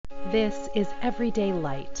This is Everyday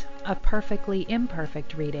Light, a perfectly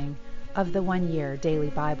imperfect reading of the One Year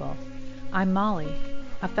Daily Bible. I'm Molly,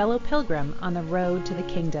 a fellow pilgrim on the road to the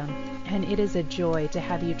kingdom, and it is a joy to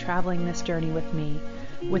have you traveling this journey with me,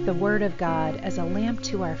 with the Word of God as a lamp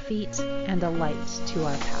to our feet and a light to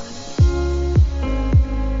our path.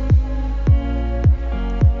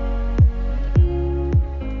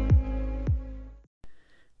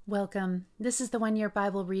 Welcome. This is the One Year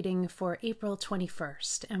Bible reading for April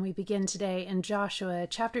 21st, and we begin today in Joshua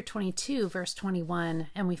chapter 22, verse 21,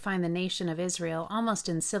 and we find the nation of Israel almost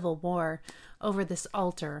in civil war over this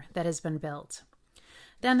altar that has been built.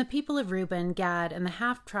 Then the people of Reuben, Gad, and the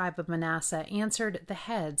half-tribe of Manasseh answered the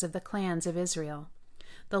heads of the clans of Israel,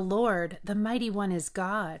 "The Lord, the Mighty One, is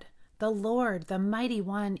God. The Lord, the Mighty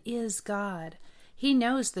One, is God. He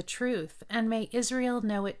knows the truth, and may Israel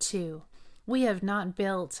know it too. We have not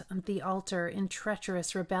built the altar in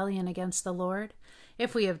treacherous rebellion against the Lord.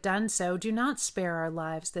 If we have done so, do not spare our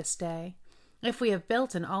lives this day. If we have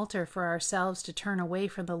built an altar for ourselves to turn away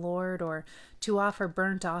from the Lord, or to offer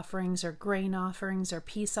burnt offerings or grain offerings or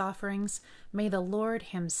peace offerings, may the Lord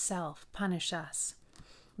himself punish us.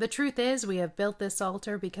 The truth is, we have built this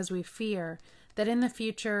altar because we fear that in the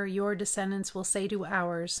future your descendants will say to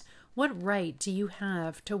ours, 'What right do you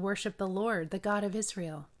have to worship the Lord, the God of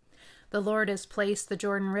Israel?' The Lord has placed the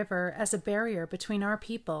Jordan River as a barrier between our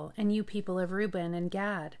people and you people of Reuben and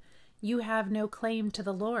Gad. You have no claim to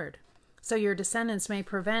the Lord, so your descendants may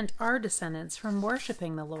prevent our descendants from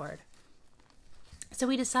worshiping the Lord." So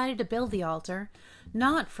we decided to build the altar,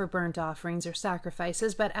 not for burnt offerings or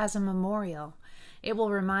sacrifices, but as a memorial. It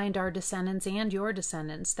will remind our descendants and your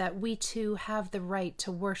descendants that we too have the right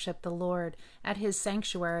to worship the Lord at his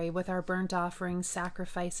sanctuary with our burnt offerings,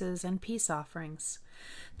 sacrifices, and peace offerings.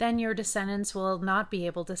 Then your descendants will not be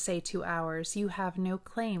able to say to ours, "You have no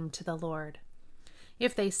claim to the Lord."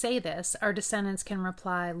 If they say this, our descendants can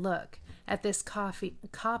reply, "Look at this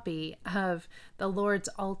copy of the Lord's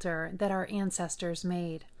altar that our ancestors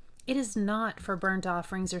made. It is not for burnt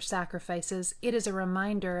offerings or sacrifices. It is a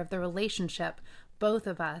reminder of the relationship both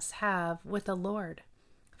of us have with the Lord.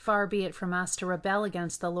 Far be it from us to rebel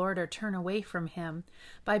against the Lord or turn away from him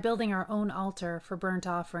by building our own altar for burnt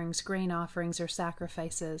offerings, grain offerings, or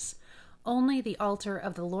sacrifices. Only the altar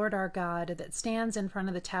of the Lord our God that stands in front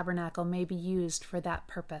of the tabernacle may be used for that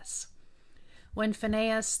purpose." When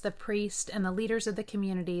Phinehas the priest and the leaders of the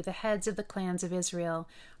community, the heads of the clans of Israel,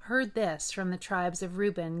 heard this from the tribes of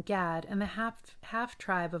Reuben, Gad, and the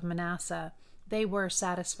half-tribe of Manasseh, they were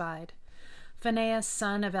satisfied. Phinehas,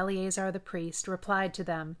 son of Eleazar the priest, replied to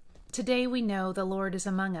them, "Today we know the Lord is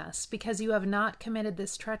among us, because you have not committed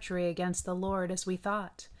this treachery against the Lord as we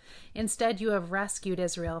thought. Instead, you have rescued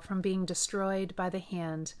Israel from being destroyed by the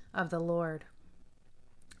hand of the Lord."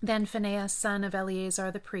 Then Phinehas, son of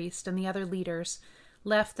Eleazar the priest, and the other leaders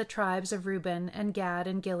left the tribes of Reuben and Gad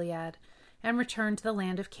and Gilead and returned to the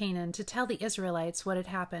land of Canaan to tell the Israelites what had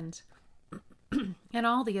happened. And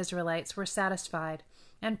all the Israelites were satisfied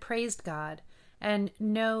and praised God, and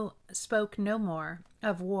spoke no more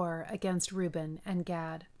of war against Reuben and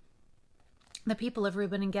Gad. The people of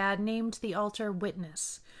Reuben and Gad named the altar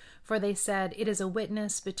Witness, for they said, "It is a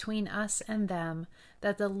witness between us and them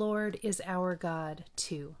that the Lord is our God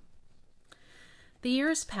too." The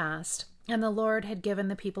years passed, and the Lord had given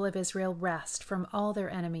the people of Israel rest from all their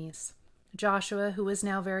enemies. Joshua, who was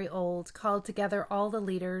now very old, called together all the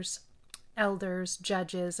leaders, elders,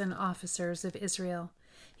 judges, and officers of Israel.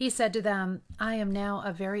 He said to them, "I am now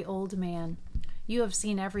a very old man. You have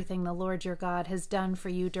seen everything the Lord your God has done for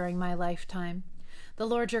you during my lifetime. The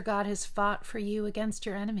Lord your God has fought for you against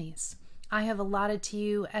your enemies. I have allotted to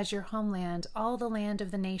you as your homeland all the land of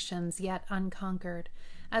the nations yet unconquered,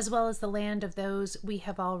 as well as the land of those we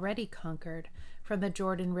have already conquered, from the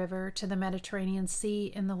Jordan River to the Mediterranean Sea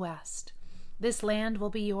in the west. This land will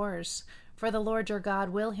be yours, for the Lord your God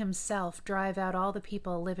will himself drive out all the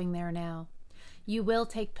people living there now. You will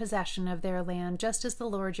take possession of their land just as the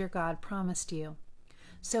Lord your God promised you.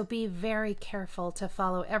 So be very careful to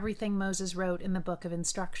follow everything Moses wrote in the book of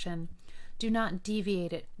instruction. Do not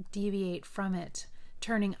deviate from it,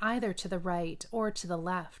 turning either to the right or to the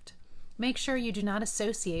left. Make sure you do not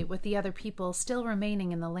associate with the other people still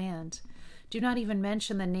remaining in the land. Do not even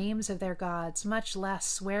mention the names of their gods, much less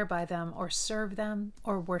swear by them or serve them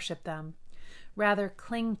or worship them. Rather,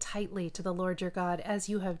 cling tightly to the Lord your God as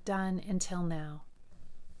you have done until now.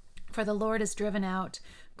 For the Lord has driven out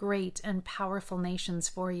great and powerful nations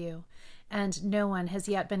for you, and no one has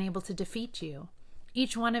yet been able to defeat you.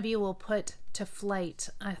 Each one of you will put to flight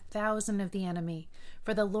 1,000 of the enemy,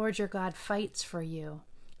 for the Lord your God fights for you,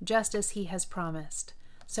 just as he has promised.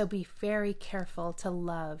 So be very careful to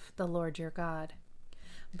love the Lord your God.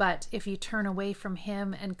 But if you turn away from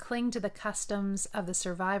him and cling to the customs of the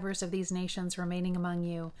survivors of these nations remaining among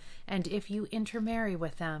you, and if you intermarry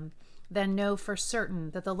with them, then know for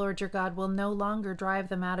certain that the Lord your God will no longer drive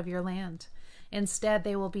them out of your land. Instead,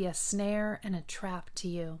 they will be a snare and a trap to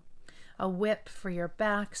you, a whip for your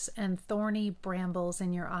backs and thorny brambles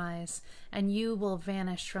in your eyes, and you will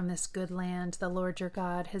vanish from this good land the Lord your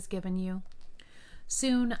God has given you.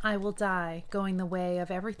 Soon I will die, going the way of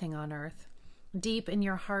everything on earth. Deep in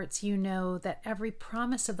your hearts you know that every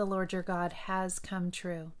promise of the Lord your God has come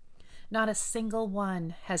true. Not a single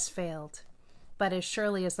one has failed. But as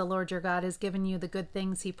surely as the Lord your God has given you the good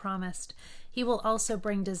things he promised, he will also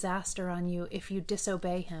bring disaster on you if you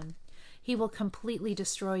disobey him. He will completely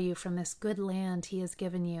destroy you from this good land he has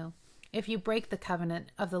given you. If you break the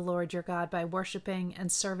covenant of the Lord your God by worshiping and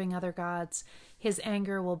serving other gods, his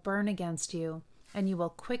anger will burn against you, and you will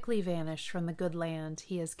quickly vanish from the good land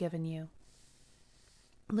he has given you.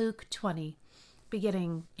 Luke 20,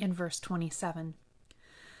 beginning in verse 27.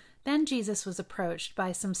 Then Jesus was approached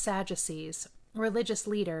by some Sadducees, religious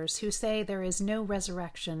leaders, who say there is no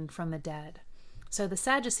resurrection from the dead. So the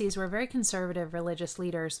Sadducees were very conservative religious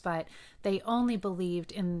leaders, but they only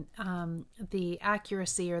believed in the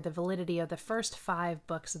accuracy or the validity of the first 5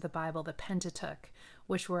 books of the Bible, the Pentateuch,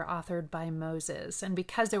 which were authored by Moses. And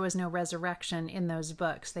because there was no resurrection in those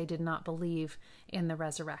books, they did not believe in the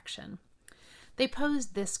resurrection. They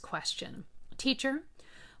posed this question: Teacher,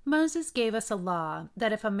 Moses gave us a law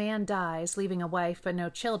that if a man dies, leaving a wife but no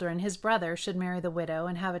children, his brother should marry the widow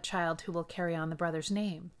and have a child who will carry on the brother's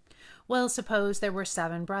name. Well, suppose there were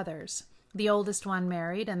 7 brothers. The oldest one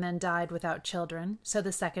married and then died without children, so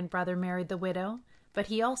the second brother married the widow, but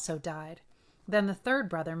he also died. Then the third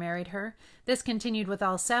brother married her. This continued with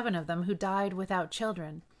all 7 of them who died without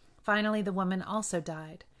children. Finally, the woman also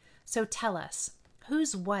died. So tell us,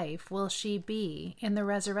 whose wife will she be in the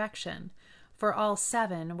resurrection? For all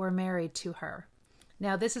 7 were married to her.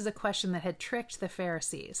 Now, this is a question that had tricked the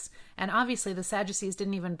Pharisees. And obviously the Sadducees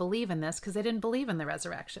didn't even believe in this because they didn't believe in the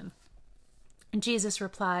resurrection. And Jesus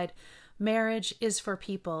replied, Marriage is for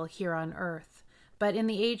people here on earth. But in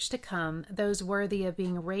the age to come, those worthy of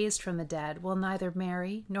being raised from the dead will neither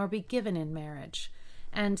marry nor be given in marriage.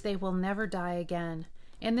 And they will never die again.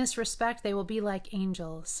 In this respect, they will be like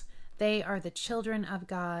angels. They are the children of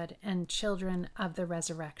God and children of the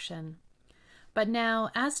resurrection. But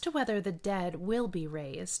now, as to whether the dead will be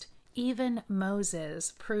raised, even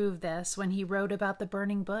Moses proved this when he wrote about the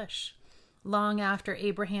burning bush. Long after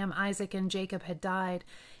Abraham, Isaac, and Jacob had died,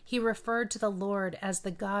 he referred to the Lord as the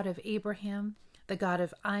God of Abraham, the God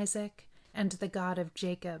of Isaac, and the God of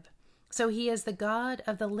Jacob. So he is the God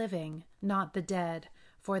of the living, not the dead,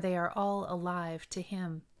 for they are all alive to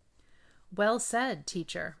him. Well said,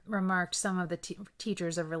 teacher, remarked some of the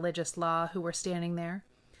teachers of religious law who were standing there.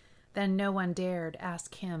 Then no one dared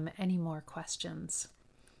ask him any more questions.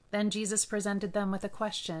 Then Jesus presented them with a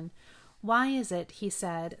question. Why is it, he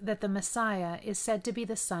said, that the Messiah is said to be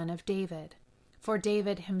the son of David? For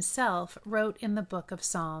David himself wrote in the book of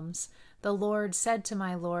Psalms, The Lord said to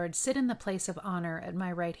my Lord, Sit in the place of honor at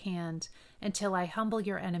my right hand, until I humble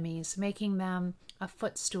your enemies, making them a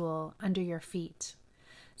footstool under your feet.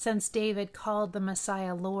 Since David called the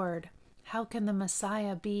Messiah Lord, how can the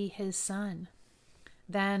Messiah be his son?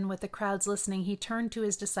 Then, with the crowds listening, he turned to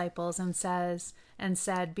his disciples and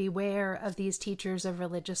said, Beware of these teachers of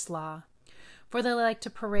religious law, for they like to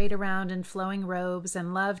parade around in flowing robes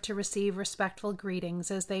and love to receive respectful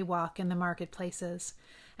greetings as they walk in the marketplaces,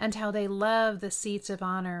 and how they love the seats of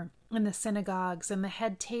honor in the synagogues and the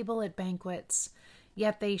head table at banquets.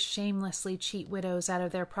 Yet they shamelessly cheat widows out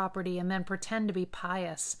of their property and then pretend to be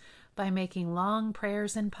pious by making long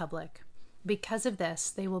prayers in public. Because of this,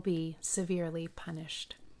 they will be severely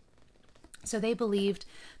punished. So they believed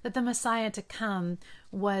that the Messiah to come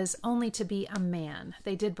was only to be a man.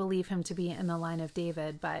 They did believe him to be in the line of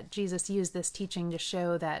David, but Jesus used this teaching to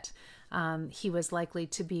show that he was likely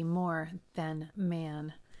to be more than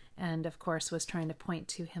man, and of course was trying to point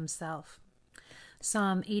to himself.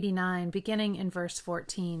 Psalm 89, beginning in verse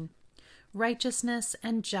 14. Righteousness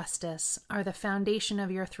and justice are the foundation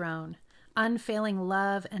of your throne. Unfailing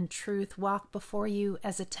love and truth walk before you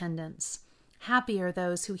as attendants. Happy are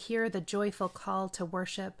those who hear the joyful call to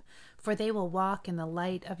worship, for they will walk in the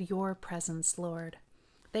light of your presence, Lord.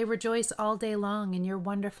 They rejoice all day long in your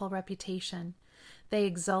wonderful reputation. They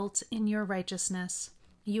exult in your righteousness.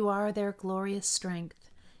 You are their glorious strength.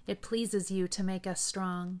 It pleases you to make us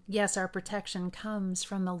strong. Yes, our protection comes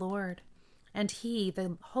from the Lord. And he,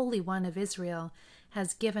 the Holy One of Israel,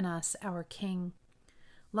 has given us our King.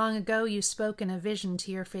 Long ago you spoke in a vision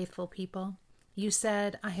to your faithful people. You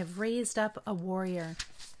said, I have raised up a warrior.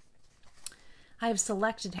 I have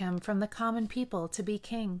selected him from the common people to be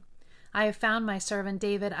king. I have found my servant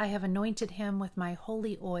David. I have anointed him with my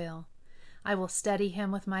holy oil. I will steady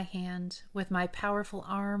him with my hand. With my powerful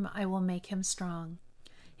arm I will make him strong.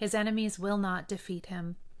 His enemies will not defeat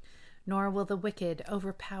him, nor will the wicked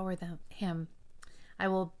overpower him. I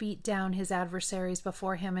will beat down his adversaries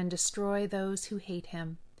before him and destroy those who hate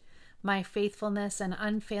him. My faithfulness and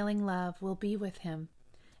unfailing love will be with him,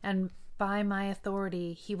 and by my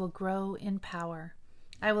authority he will grow in power.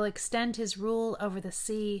 I will extend his rule over the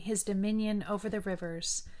sea, his dominion over the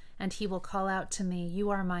rivers, and he will call out to me, You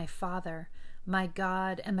are my Father, my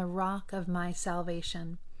God, and the rock of my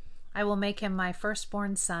salvation. I will make him my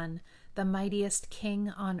firstborn son, the mightiest king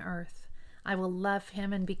on earth. I will love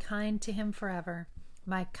him and be kind to him forever.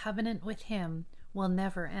 My covenant with him will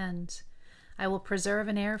never end. I will preserve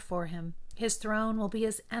an heir for him. His throne will be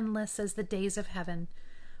as endless as the days of heaven.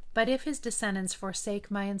 But if his descendants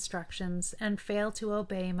forsake my instructions and fail to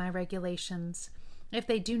obey my regulations, if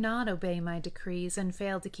they do not obey my decrees and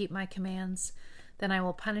fail to keep my commands, then I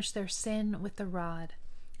will punish their sin with the rod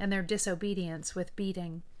and their disobedience with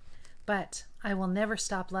beating. But I will never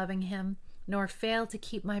stop loving him, nor fail to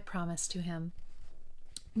keep my promise to him.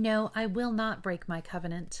 No, I will not break my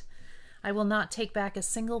covenant. I will not take back a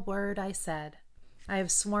single word I said. I have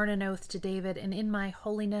sworn an oath to David, and in my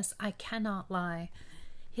holiness I cannot lie.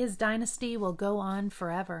 His dynasty will go on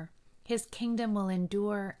forever. His kingdom will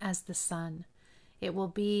endure as the sun. It will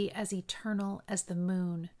be as eternal as the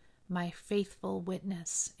moon, my faithful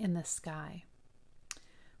witness in the sky.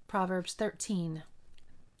 Proverbs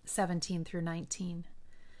 13:17 through 19.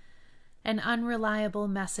 An unreliable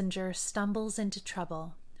messenger stumbles into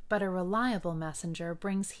trouble, but a reliable messenger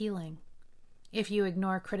brings healing. If you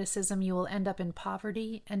ignore criticism, you will end up in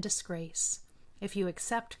poverty and disgrace. If you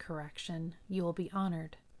accept correction, you will be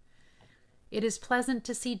honored. It is pleasant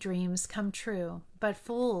to see dreams come true, but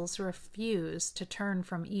fools refuse to turn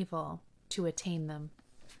from evil to attain them.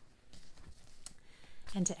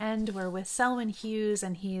 And to end, we're with Selwyn Hughes,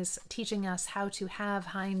 and he's teaching us how to have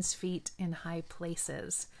hinds feet in high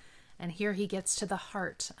places. And here he gets to the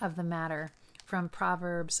heart of the matter from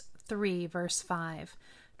Proverbs 3, verse 5.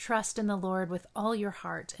 Trust in the Lord with all your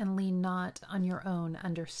heart and lean not on your own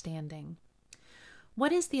understanding.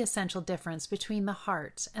 What is the essential difference between the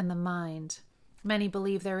heart and the mind? Many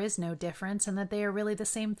believe there is no difference and that they are really the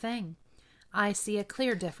same thing. I see a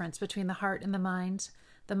clear difference between the heart and the mind.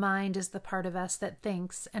 The mind is the part of us that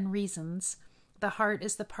thinks and reasons. The heart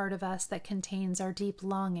is the part of us that contains our deep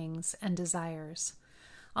longings and desires.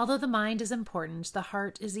 Although the mind is important, the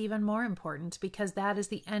heart is even more important because that is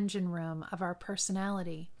the engine room of our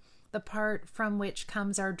personality, the part from which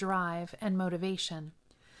comes our drive and motivation.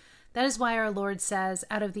 That is why our Lord says,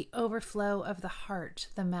 out of the overflow of the heart,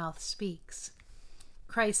 the mouth speaks.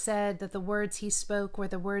 Christ said that the words he spoke were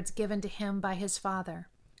the words given to him by his Father.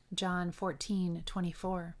 John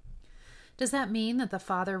 14:24. Does that mean that the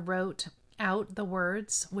Father wrote out the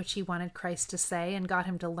words which he wanted Christ to say and got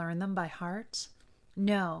him to learn them by heart?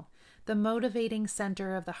 No, the motivating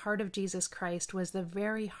center of the heart of Jesus Christ was the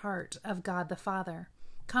very heart of God the Father.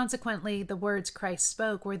 Consequently, the words Christ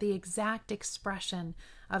spoke were the exact expression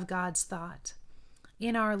of God's thought.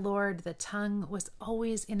 In our Lord, the tongue was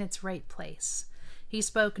always in its right place. He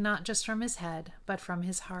spoke not just from his head, but from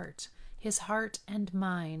his heart. His heart and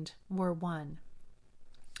mind were one.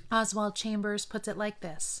 Oswald Chambers puts it like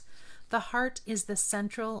this: the heart is the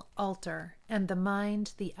central altar, and the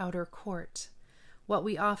mind the outer court. What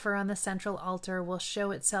we offer on the central altar will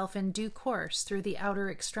show itself in due course through the outer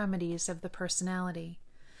extremities of the personality.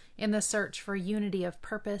 In the search for unity of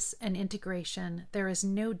purpose and integration, there is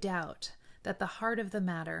no doubt that the heart of the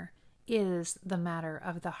matter is the matter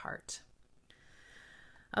of the heart.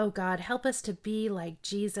 Oh God, help us to be like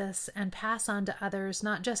Jesus and pass on to others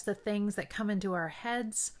not just the things that come into our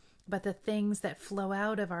heads, but the things that flow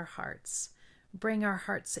out of our hearts. Bring our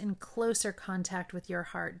hearts in closer contact with your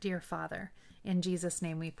heart, dear Father. In Jesus'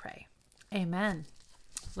 name we pray. Amen.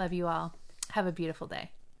 Love you all. Have a beautiful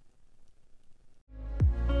day.